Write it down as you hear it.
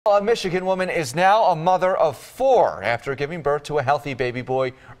A Michigan woman is now a mother of 4 after giving birth to a healthy baby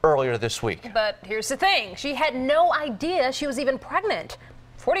boy earlier this week. But here's the thing. She had no idea she was even pregnant.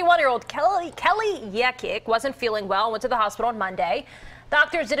 41-year-old Kelly Yekic wasn't feeling well, went to the hospital on Monday.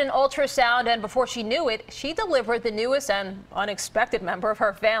 Doctors did an ultrasound, and before she knew it, she delivered the newest and unexpected member of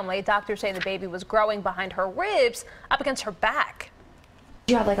her family. Doctors say the baby was growing behind her ribs up against her back.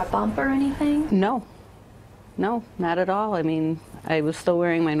 Do you have like a bump or anything? No, not at all. I mean, I was still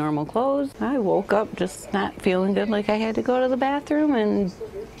wearing my normal clothes. I woke up just not feeling good, like I had to go to the bathroom,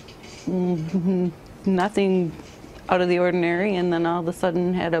 and nothing out of the ordinary, and then all of a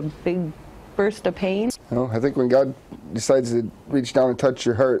sudden had a big burst of pain. I think when God decides to reach down and touch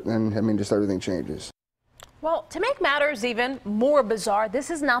your heart, then, just everything changes. Well, to make matters even more bizarre, this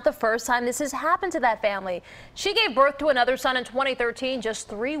is not the first time this has happened to that family. She gave birth to another son in 2013, just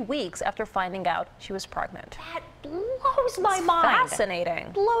 3 weeks after finding out she was pregnant. That blows my mind. Fascinating.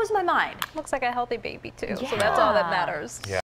 Blows my mind. Looks like a healthy baby, too. Yeah. So that's all that matters. Yeah.